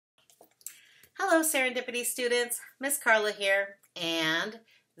Hello, Serendipity students. Miss Carla here. And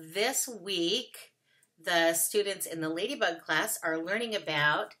this week, the students in the Ladybug class are learning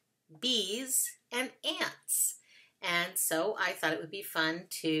about bees and ants. And so I thought it would be fun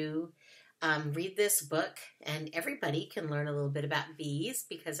to read this book, and everybody can learn a little bit about bees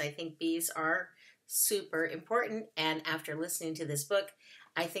because I think bees are super important. And after listening to this book,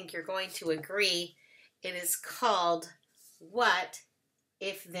 I think you're going to agree. It is called What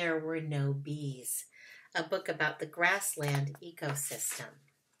If There Were No Bees? A book about the Grassland Ecosystem.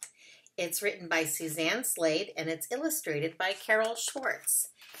 It's written by Suzanne Slade and it's illustrated by Schwartz.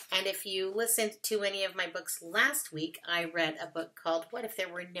 And if you listened to any of my books last week, I read a book called What If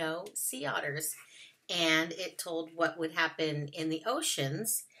There Were No Sea Otters? And it told what would happen in the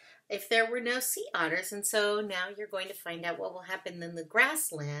oceans if there were no sea otters. And so now you're going to find out what will happen in the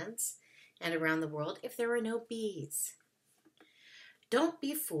grasslands and around the world if there were no bees. Don't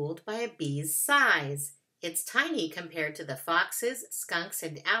be fooled by a bee's size. It's tiny compared to the foxes, skunks,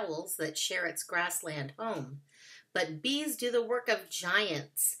 and owls that share its grassland home. But bees do the work of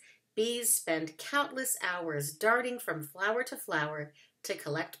giants. Bees spend countless hours darting from flower to flower to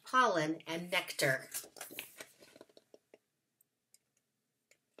collect pollen and nectar.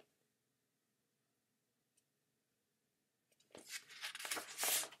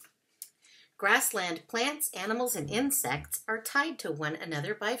 Grassland plants, animals, and insects are tied to one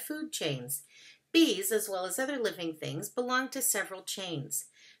another by food chains. Bees, as well as other living things, belong to several chains.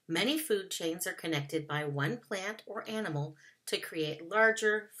 Many food chains are connected by one plant or animal to create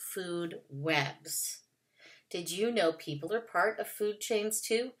larger food webs. Did you know people are part of food chains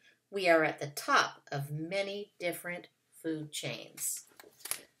too? We are at the top of many different food chains.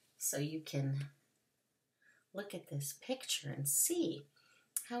 So you can look at this picture and see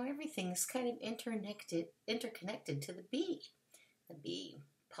how everything is kind of interconnected to the bee. The bee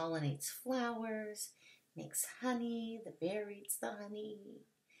pollinates flowers, makes honey, the bear eats the honey.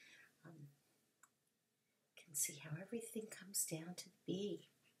 You can see how everything comes down to the bee.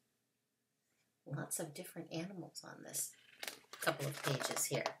 Lots of different animals on this couple of pages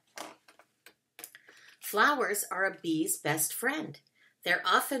here. Flowers are a bee's best friend. They're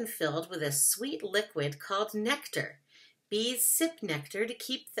often filled with a sweet liquid called nectar. Bees sip nectar to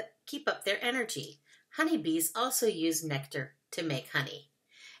keep up their energy. Honeybees also use nectar to make honey.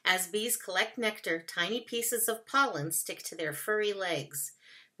 As bees collect nectar, tiny pieces of pollen stick to their furry legs.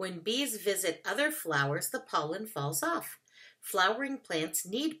 When bees visit other flowers, the pollen falls off. Flowering plants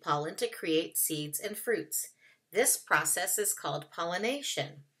need pollen to create seeds and fruits. This process is called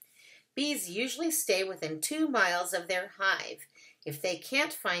pollination. Bees usually stay within 2 miles of their hive. If they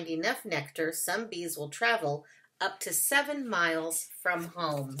can't find enough nectar, some bees will travel up to 7 miles from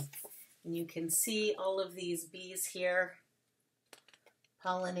home. And you can see all of these bees here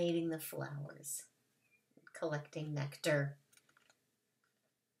pollinating the flowers, collecting nectar.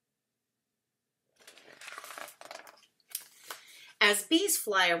 As bees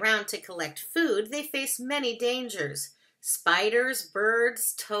fly around to collect food, they face many dangers. Spiders,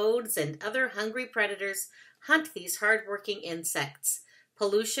 birds, toads, and other hungry predators hunt these hard-working insects.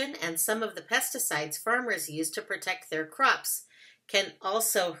 Pollution and some of the pesticides farmers use to protect their crops can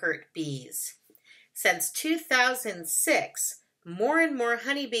also hurt bees. Since 2006, more and more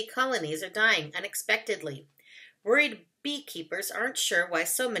honeybee colonies are dying unexpectedly. Worried beekeepers aren't sure why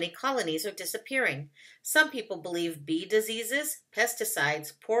so many colonies are disappearing. Some people believe bee diseases,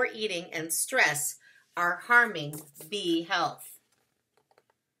 pesticides, poor eating, and stress are harming bee health.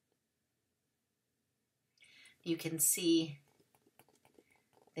 You can see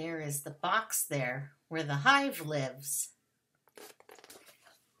there is the box there where the hive lives.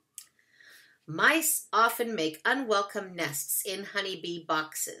 Mice often make unwelcome nests in honeybee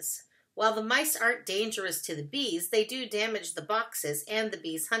boxes. While the mice aren't dangerous to the bees, they do damage the boxes and the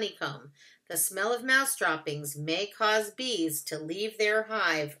bees' honeycomb. The smell of mouse droppings may cause bees to leave their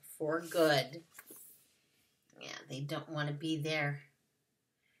hive for good. Yeah, they don't want to be there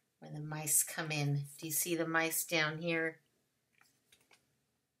where the mice come in. Do you see the mice down here?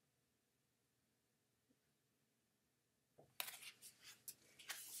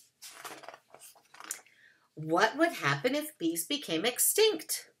 What would happen if bees became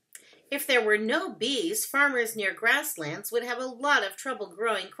extinct? If there were no bees, farmers near grasslands would have a lot of trouble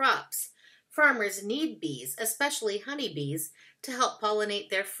growing crops. Farmers need bees, especially honeybees, to help pollinate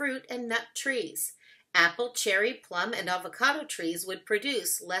their fruit and nut trees. Apple, cherry, plum, and avocado trees would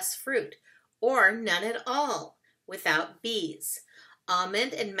produce less fruit, or none at all, without bees.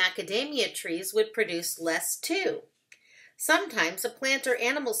 Almond and macadamia trees would produce less too. Sometimes a plant or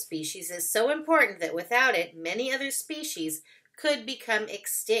animal species is so important that without it, many other species could become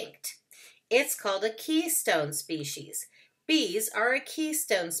extinct. It's called a keystone species. Bees are a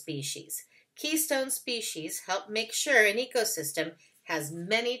keystone species. Keystone species help make sure an ecosystem has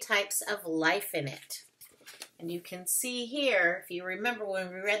many types of life in it. And you can see here, if you remember when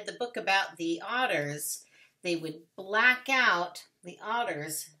we read the book about the otters, they would black out the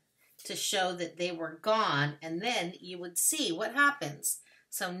otters to show that they were gone, and then you would see what happens.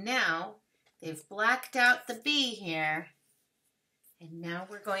 So now they've blacked out the bee here, and now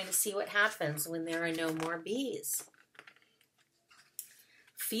we're going to see what happens when there are no more bees.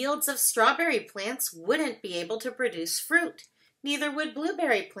 Fields of strawberry plants wouldn't be able to produce fruit. Neither would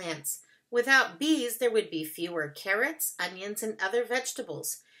blueberry plants. Without bees, there would be fewer carrots, onions, and other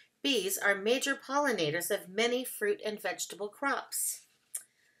vegetables. Bees are major pollinators of many fruit and vegetable crops.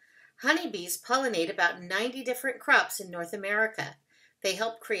 Honeybees pollinate about 90 different crops in North America. They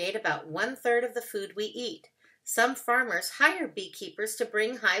help create about 1/3 of the food we eat. Some farmers hire beekeepers to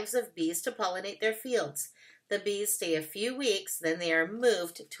bring hives of bees to pollinate their fields. The bees stay a few weeks, then they are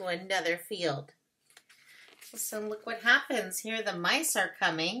moved to another field. So look what happens. Here the mice are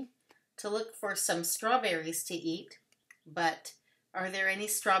coming to look for some strawberries to eat. But are there any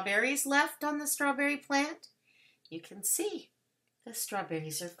strawberries left on the strawberry plant? You can see the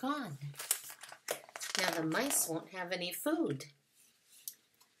strawberries are gone. Now the mice won't have any food.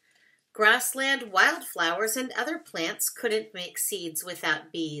 Grassland wildflowers and other plants couldn't make seeds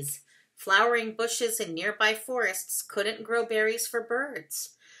without bees. Flowering bushes in nearby forests couldn't grow berries for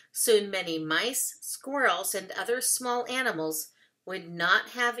birds. Soon many mice, squirrels, and other small animals would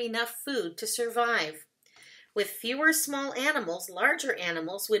not have enough food to survive. With fewer small animals, larger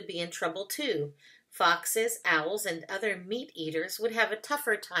animals would be in trouble too. Foxes, owls, and other meat eaters would have a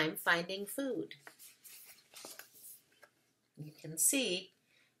tougher time finding food. You can see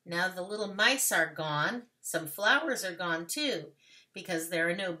now the little mice are gone. Some flowers are gone too because there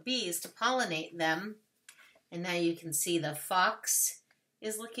are no bees to pollinate them. And now you can see the fox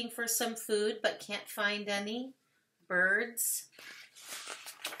is looking for some food but can't find any. Birds.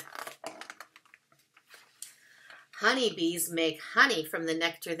 Honeybees make honey from the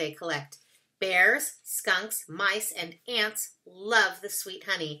nectar they collect. Bears, skunks, mice, and ants love the sweet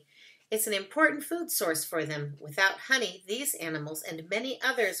honey. It's an important food source for them. Without honey, these animals and many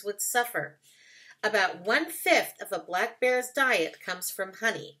others would suffer. About 1/5 of a black bear's diet comes from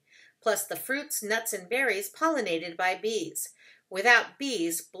honey, plus the fruits, nuts, and berries pollinated by bees. Without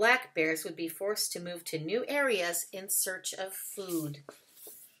bees, black bears would be forced to move to new areas in search of food.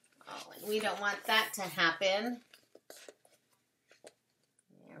 Oh, and we don't want that to happen.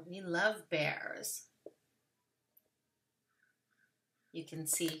 Yeah, we love bears. You can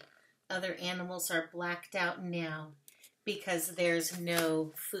see other animals are blacked out now because there's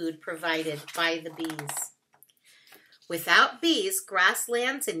no food provided by the bees. Without bees,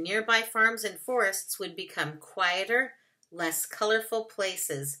 grasslands and nearby farms and forests would become quieter, less colorful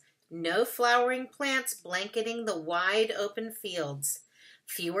places. No flowering plants blanketing the wide open fields.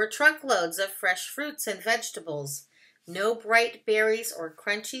 Fewer truckloads of fresh fruits and vegetables. No bright berries or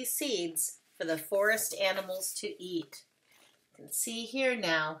crunchy seeds for the forest animals to eat. You can see here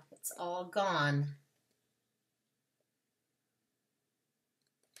now, it's all gone.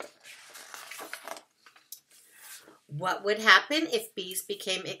 What would happen if bees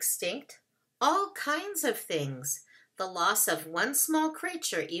became extinct? All kinds of things. The loss of one small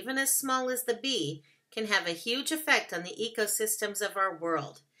creature, even as small as the bee, can have a huge effect on the ecosystems of our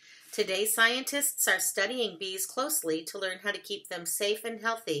world. Today, scientists are studying bees closely to learn how to keep them safe and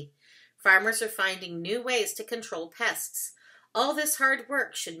healthy. Farmers are finding new ways to control pests. All this hard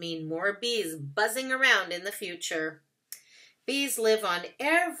work should mean more bees buzzing around in the future. Bees live on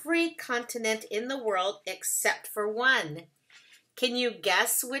every continent in the world except for one. Can you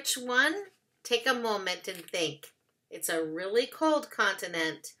guess which one? Take a moment and think. It's a really cold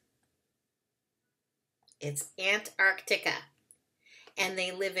continent. It's Antarctica. And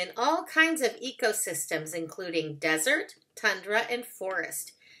they live in all kinds of ecosystems, including desert, tundra, and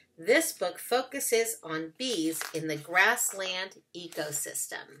forest. This book focuses on bees in the grassland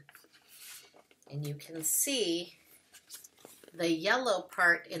ecosystem. And you can see the yellow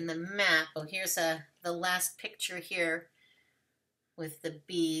part in the map. Oh, here's the last picture here with the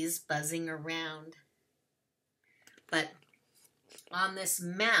bees buzzing around. But on this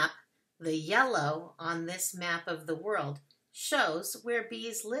map, the yellow on this map of the world shows where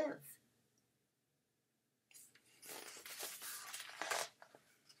bees live.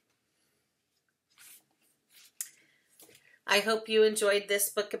 I hope you enjoyed this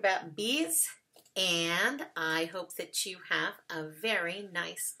book about bees, and I hope that you have a very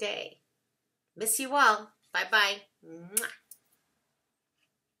nice day. Miss you all. Bye-bye.